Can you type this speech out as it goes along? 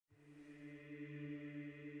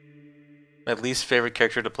My least favorite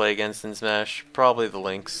character to play against in Smash? Probably the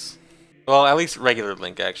Lynx. Well, at least regular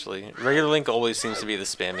Link, actually. Regular Link always seems to be the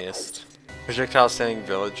spammiest. Projectile standing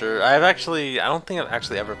villager. I don't think I've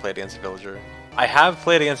actually ever played against a villager. I have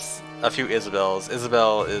played against a few Isabels.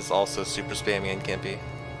 Isabel is also super spammy and campy.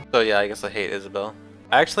 So yeah, I guess I hate Isabel.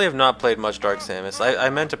 I actually have not played much Dark Samus. I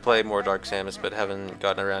meant to play more Dark Samus, but haven't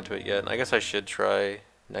gotten around to it yet. I guess I should try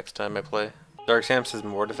next time I play. Dark Samus is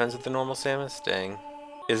more defensive than normal Samus? Dang.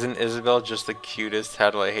 Isn't Isabel just the cutest? How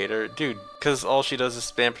do I hate her? Dude, because all she does is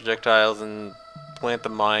spam projectiles and plant the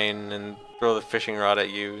mine and throw the fishing rod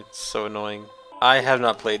at you. It's so annoying. I have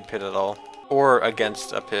not played Pit at all. Or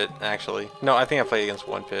against a Pit, actually. No, I think I played against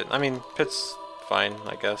one Pit. I mean, Pit's fine,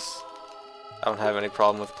 I guess. I don't have any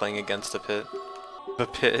problem with playing against a Pit. The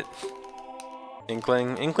Pit.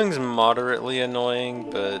 Inkling. Inkling's moderately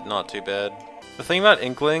annoying, but not too bad. The thing about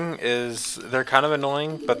Inkling is they're kind of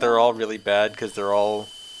annoying, but they're all really bad because they're all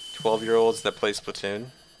 12-year-olds that play Splatoon.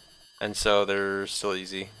 And so they're still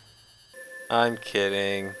easy. I'm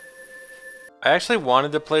kidding. I actually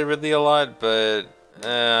wanted to play Ridley a lot, but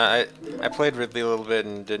I played Ridley a little bit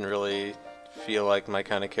and didn't really feel like my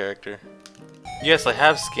kind of character. Yes, I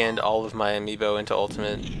have scanned all of my amiibo into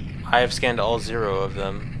Ultimate. I have scanned all 0 of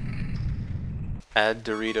them. Add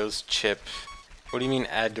Doritos chip. What do you mean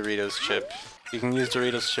add Doritos chip? You can use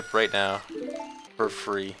Doritos chip right now. For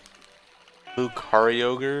free. Lucario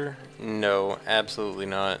Ogre? No, absolutely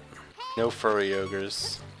not. No furry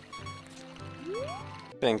ogres.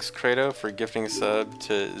 Thanks, Kratos, for gifting sub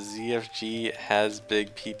to ZFG has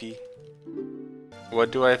big peepee.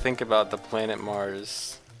 What do I think about the planet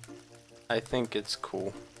Mars? I think it's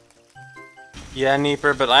cool. Yeah,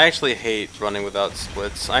 Neeper, but I actually hate running without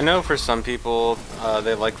splits. I know for some people,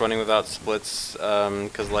 they like running without splits,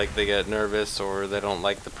 because like they get nervous or they don't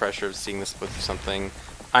like the pressure of seeing the splits or something.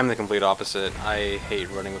 I'm the complete opposite. I hate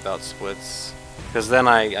running without splits, because then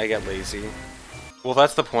I get lazy. Well,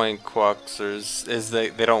 that's the point, Quaxers, is they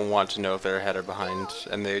don't want to know if they're ahead or behind,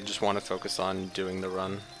 and they just want to focus on doing the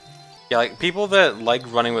run. Yeah, like, people that like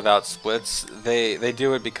running without splits, they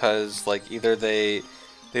do it because, like, either they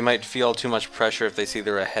might feel too much pressure if they see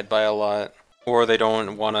they're ahead by a lot, or they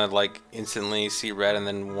don't want to, like, instantly see red and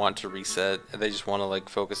then want to reset. They just want to, like,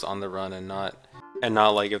 focus on the run and not,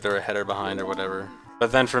 like, if they're ahead or behind or whatever.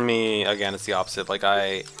 But then for me, again, it's the opposite. Like,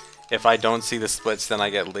 if I don't see the splits, then I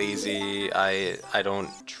get lazy. I don't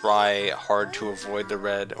try hard to avoid the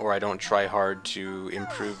red, or I don't try hard to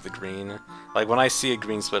improve the green. Like, when I see a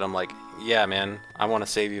green split, I'm like, yeah, man, I want to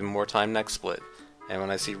save even more time next split. And when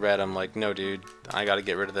I see red, I'm like, no, dude, I gotta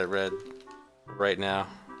get rid of that red right now.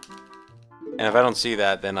 And if I don't see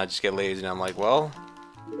that, then I just get lazy, and I'm like, well,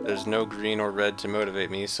 there's no green or red to motivate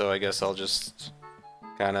me, so I guess I'll just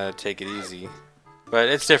kind of take it easy. But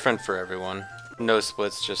it's different for everyone. No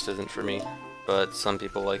splits just isn't for me, but some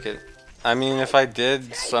people like it. I mean, if I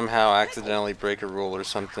did somehow accidentally break a rule or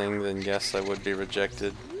something, then yes, I would be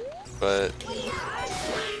rejected. But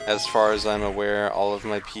as far as I'm aware, all of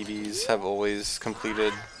my PBs have always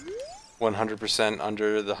completed 100%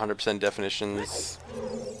 under the 100% definitions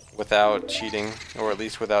without cheating, or at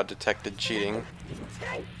least without detected cheating,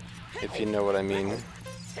 if you know what I mean.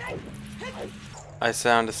 I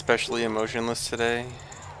sound especially emotionless today.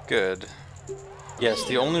 Good. Yes,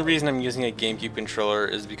 the only reason I'm using a GameCube controller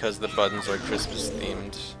is because the buttons are Christmas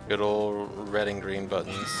themed. Good old red and green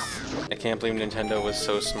buttons. I can't believe Nintendo was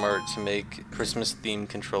so smart to make Christmas themed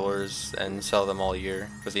controllers and sell them all year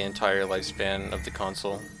for the entire lifespan of the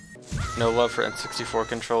console. No love for N64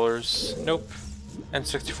 controllers? Nope.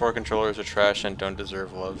 N64 controllers are trash and don't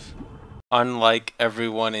deserve love. Unlike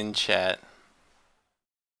everyone in chat.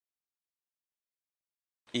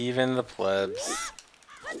 Even the plebs.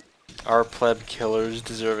 Are pleb killers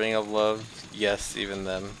deserving of love? Yes, even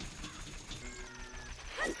them.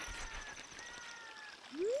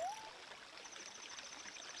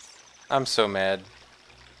 I'm so mad.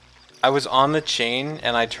 I was on the chain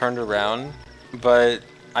and I turned around, but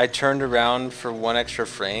I turned around for one extra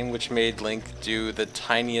frame, which made Link do the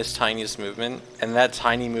tiniest movement, and that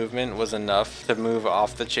tiny movement was enough to move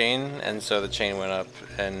off the chain, and so the chain went up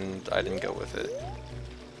and I didn't go with it.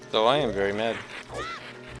 So I am very mad.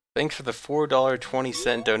 Thanks for the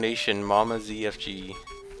 $4.20 donation, Mama ZFG.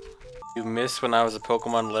 You missed when I was a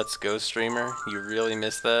Pokemon Let's Go streamer? You really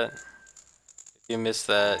missed that? If you missed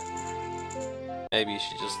that, maybe you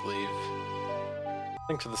should just leave.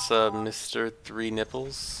 Thanks for the sub, Mr. 3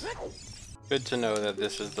 Nipples. Good to know that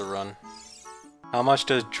this is the run. How much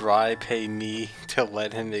does Dry pay me to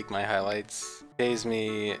let him make my highlights? Pays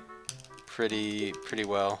me pretty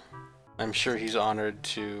well. I'm sure he's honored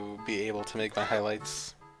to be able to make my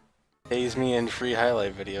highlights. Pays me in free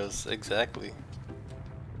highlight videos, exactly.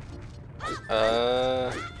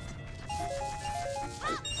 I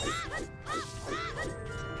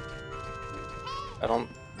don't...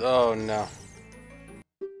 Oh no.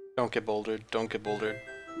 Don't get bouldered, don't get bouldered.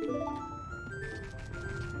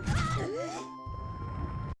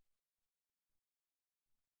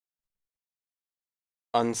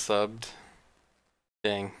 Unsubbed.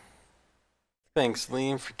 Dang. Thanks,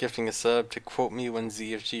 Liam, for gifting a sub to quote me when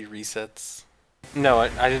ZFG resets. No,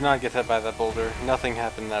 I did not get hit by that boulder. Nothing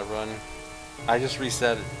happened that run. I just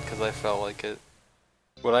reset it because I felt like it.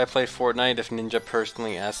 Would I play Fortnite if Ninja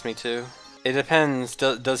personally asked me to? It depends.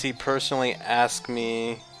 Does he personally ask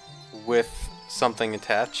me with something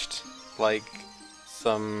attached? Like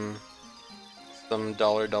some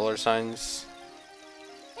dollar signs?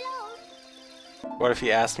 What if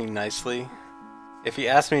he asked me nicely? If he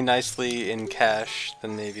asked me nicely in cash,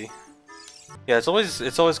 then maybe. Yeah, it's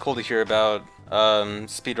always cool to hear about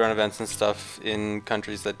speedrun events and stuff in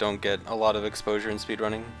countries that don't get a lot of exposure in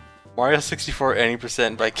speedrunning. Mario 64 any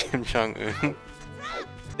percent by Kim Jong-un.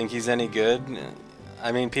 Think he's any good?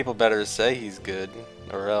 I mean, people better say he's good,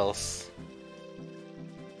 or else.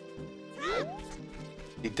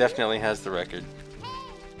 He definitely has the record.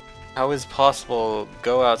 How is possible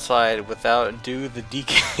go outside without do the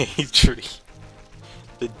DK tree?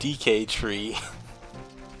 The DK tree.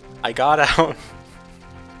 I got out.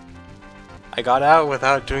 I got out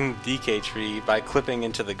without doing the DK tree by clipping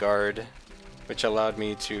into the guard, which allowed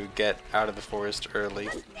me to get out of the forest early.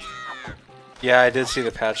 Yeah, I did see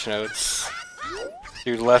the patch notes.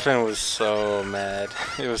 Dude, Leffen was so mad.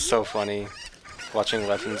 It was so funny watching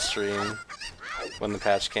Leffen stream when the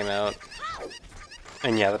patch came out.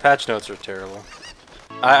 And yeah, the patch notes are terrible.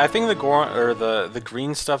 I think the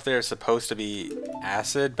green stuff there is supposed to be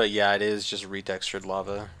acid, but yeah, it is just retextured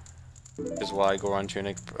lava. Is why Goron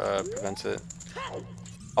Tunic prevents it.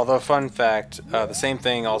 Although, fun fact, the same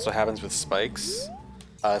thing also happens with spikes.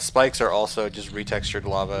 Spikes are also just retextured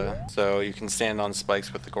lava, so you can stand on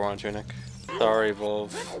spikes with the Goron Tunic. Sorry,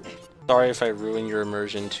 Volv. Sorry if I ruin your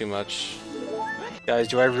immersion too much. Guys,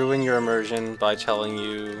 do I ruin your immersion by telling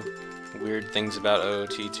you weird things about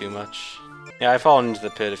OOT too much? Yeah, I've fallen into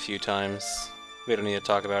the pit a few times. We don't need to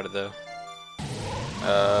talk about it though.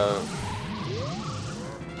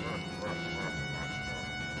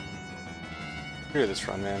 Screw this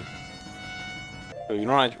run, man. So you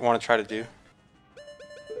know what I want to try to do?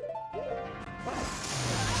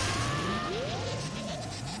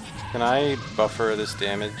 Can I buffer this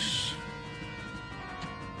damage?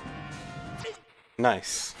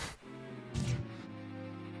 Nice.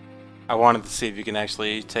 I wanted to see if you can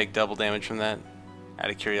actually take double damage from that, out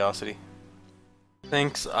of curiosity.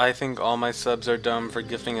 Thanks, I think all my subs are dumb for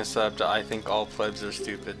gifting a sub to I think all plebs are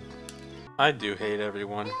stupid. I do hate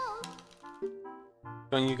everyone.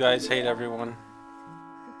 Don't you guys hate everyone?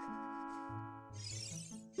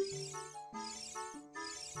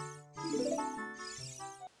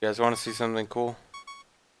 You guys want to see something cool?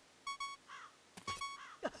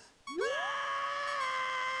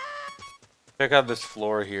 Check out this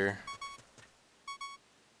floor here.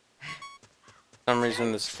 For some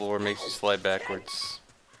reason this floor makes you slide backwards.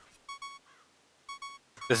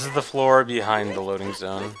 This is the floor behind the loading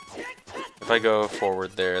zone. If I go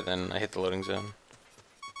forward there, then I hit the loading zone.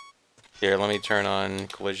 Here, let me turn on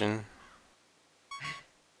collision.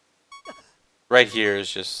 Right here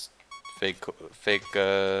is just fake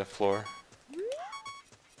floor.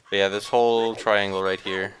 But yeah, this whole triangle right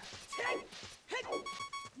here.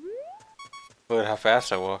 Look at how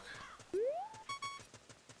fast I walk.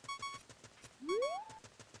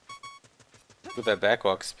 Look at that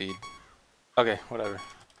backwalk speed. Okay, whatever.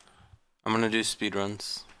 I'm gonna do speed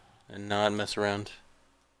runs and not mess around.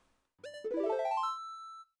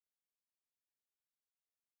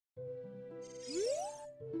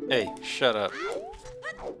 Hey, shut up.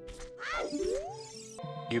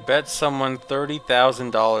 You bet someone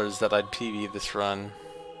 $30,000 that I'd PB this run.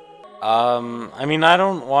 I mean, I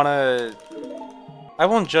don't wanna... I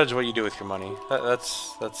won't judge what you do with your money.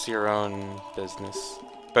 That's your own business.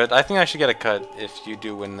 But I think I should get a cut if you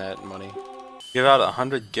do win that money. Give out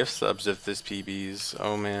 100 gift subs if this PBs.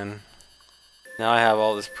 Oh man. Now I have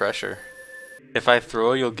all this pressure. If I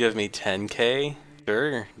throw, you'll give me 10k?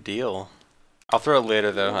 Sure, deal. I'll throw it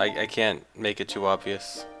later though. I can't make it too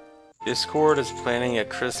obvious. Discord is planning a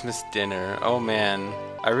Christmas dinner. Oh man.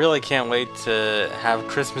 I really can't wait to have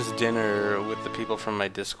Christmas dinner with the people from my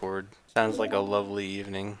Discord. Sounds like a lovely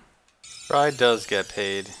evening. Fry does get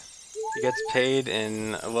paid. He gets paid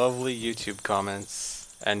in lovely YouTube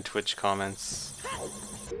comments and Twitch comments.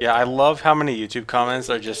 Yeah, I love how many YouTube comments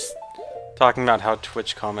are just Talking about how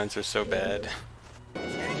Twitch comments are so bad.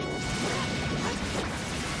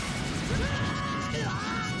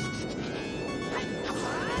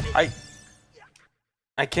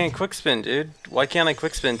 I can't quick spin, dude. Why can't I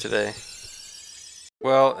quick spin today?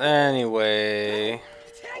 Well, anyway,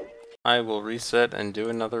 I will reset and do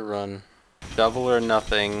another run. Double or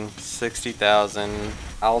nothing, 60,000.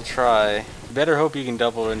 I'll try. Better hope you can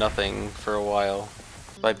double or nothing for a while.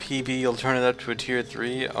 By PB, you'll turn it up to a tier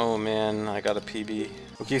 3. Oh man, I got a PB.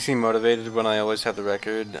 What keeps me motivated when I always have the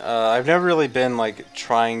record? I've never really been like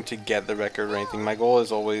trying to get the record or anything. My goal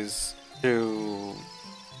is always to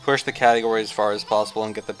push the category as far as possible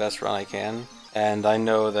and get the best run I can. And I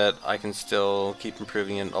know that I can still keep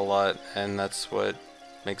improving it a lot, and that's what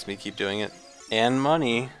makes me keep doing it. And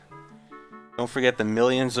money. Don't forget the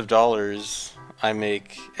millions of dollars I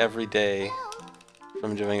make every day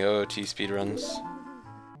from doing OOT speedruns.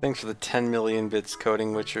 Thanks for the 10 million bits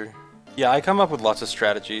coding, Witcher. Yeah, I come up with lots of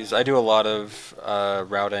strategies. I do a lot of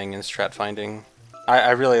routing and strat finding. I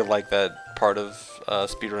really like that part of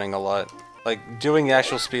speedrunning a lot. Like, doing the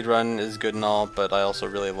actual speedrun is good and all, but I also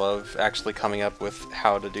really love actually coming up with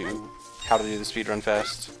how to do the speedrun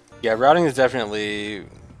fast. Yeah, routing is definitely,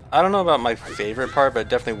 I don't know about my favorite part, but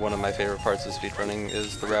definitely one of my favorite parts of speedrunning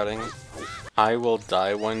is the routing. I will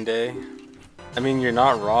die one day. I mean, you're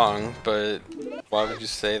not wrong, but why would you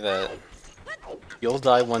say that? You'll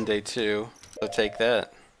die one day too, so take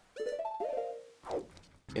that.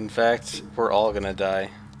 In fact, we're all gonna die.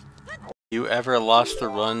 You ever lost the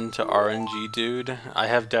run to RNG Dude? I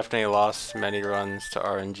have definitely lost many runs to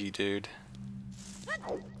RNG Dude.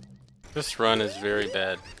 This run is very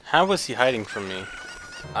bad. How was he hiding from me?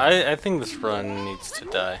 I think this run needs to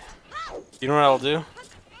die. You know what I'll do?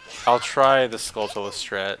 I'll try the Skulltula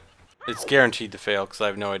strat. It's guaranteed to fail because I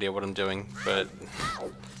have no idea what I'm doing, but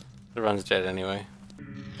the run's dead anyway.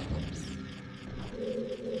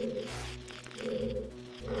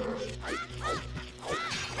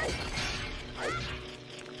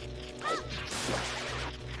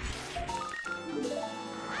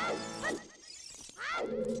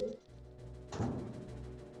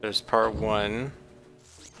 There's part 1.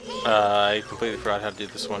 I completely forgot how to do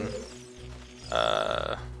this one.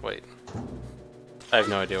 Wait. I have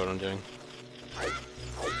no idea what I'm doing.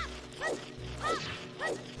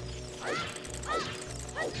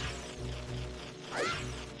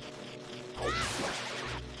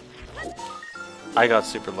 I got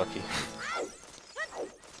super lucky.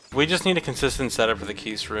 We just need a consistent setup for the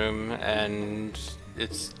Keys room, and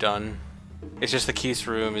it's done. It's just the Keys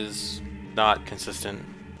room is not consistent,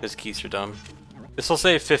 because keys are dumb. This will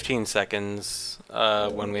save 15 seconds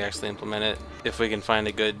when we actually implement it, if we can find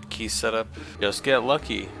a good key setup. Just get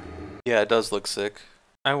lucky. Yeah, it does look sick.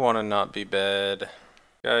 I want to not be bad.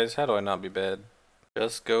 Guys, how do I not be bad?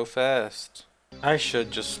 Just go fast. I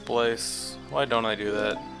should just splice. Why don't I do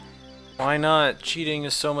that? Why not? Cheating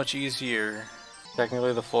is so much easier.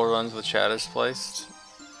 Technically the full runs the chat is spliced.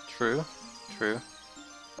 True, true.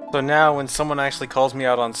 So now when someone actually calls me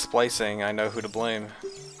out on splicing, I know who to blame.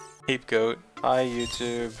 Heapgoat. Hi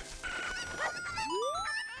YouTube.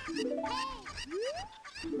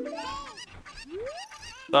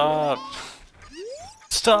 Stop!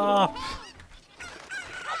 Stop!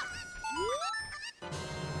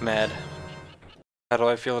 Mad. How do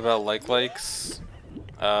I feel about likes?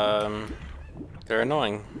 They're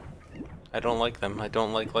annoying. I don't like them. I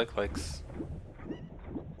don't like likes.